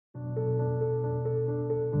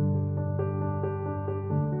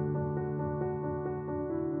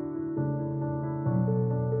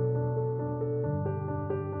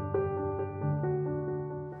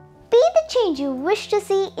change you wish to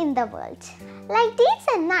see in the world. Like days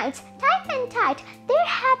and nights, time and tide, there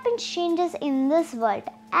happen changes in this world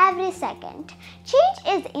every second. Change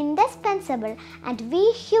is indispensable and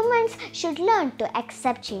we humans should learn to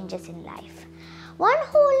accept changes in life. One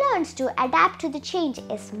who learns to adapt to the change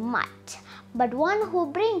is smart, but one who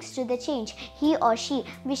brings to the change he or she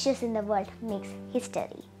wishes in the world makes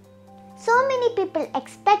history. So many people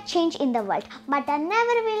expect change in the world but are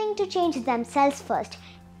never willing to change themselves first.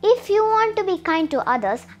 If you want to be kind to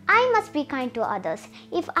others, I must be kind to others.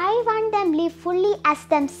 If I want them to live fully as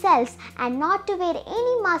themselves and not to wear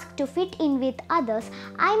any mask to fit in with others,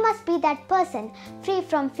 I must be that person free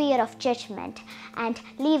from fear of judgment and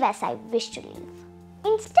live as I wish to live.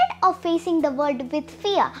 Instead of facing the world with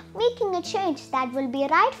fear, making a change that will be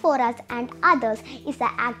right for us and others is the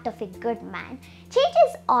act of a good man. Change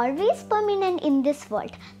is always permanent in this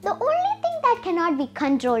world. The only thing that cannot be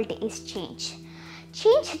controlled is change.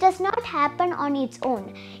 Change does not happen on its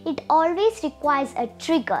own. It always requires a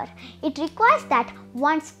trigger. It requires that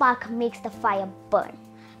one spark makes the fire burn.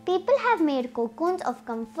 People have made cocoons of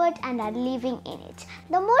comfort and are living in it.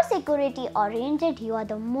 The more security oriented you are,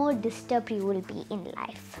 the more disturbed you will be in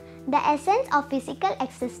life. The essence of physical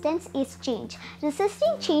existence is change.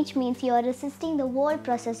 Resisting change means you are resisting the whole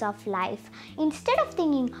process of life. Instead of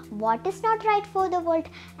thinking what is not right for the world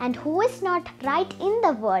and who is not right in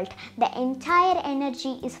the world, the entire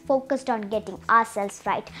energy is focused on getting ourselves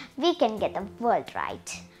right. We can get the world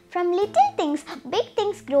right. From little things, big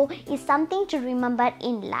things grow is something to remember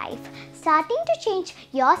in life. Starting to change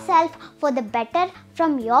yourself for the better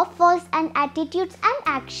from your faults and attitudes and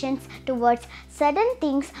actions towards certain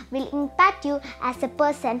things will impact you as a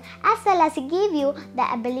person as well as give you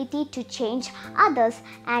the ability to change others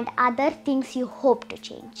and other things you hope to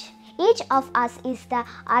change. Each of us is the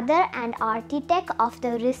other and architect of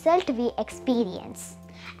the result we experience.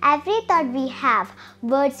 Every thought we have,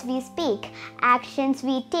 words we speak, actions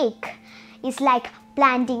we take is like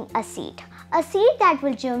planting a seed. A seed that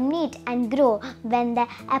will germinate and grow when the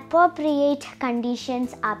appropriate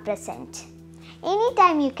conditions are present.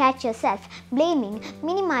 Anytime you catch yourself blaming,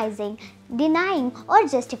 minimizing, denying or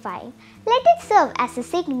justifying, let it serve as a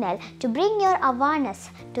signal to bring your awareness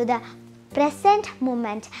to the present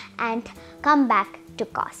moment and come back to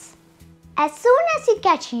cause. As soon as you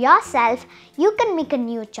catch yourself, you can make a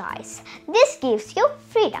new choice. This gives you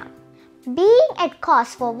freedom. Being at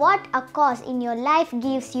cause for what a cause in your life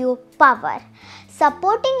gives you power,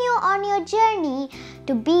 supporting you on your journey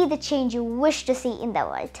to be the change you wish to see in the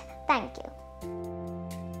world. Thank you.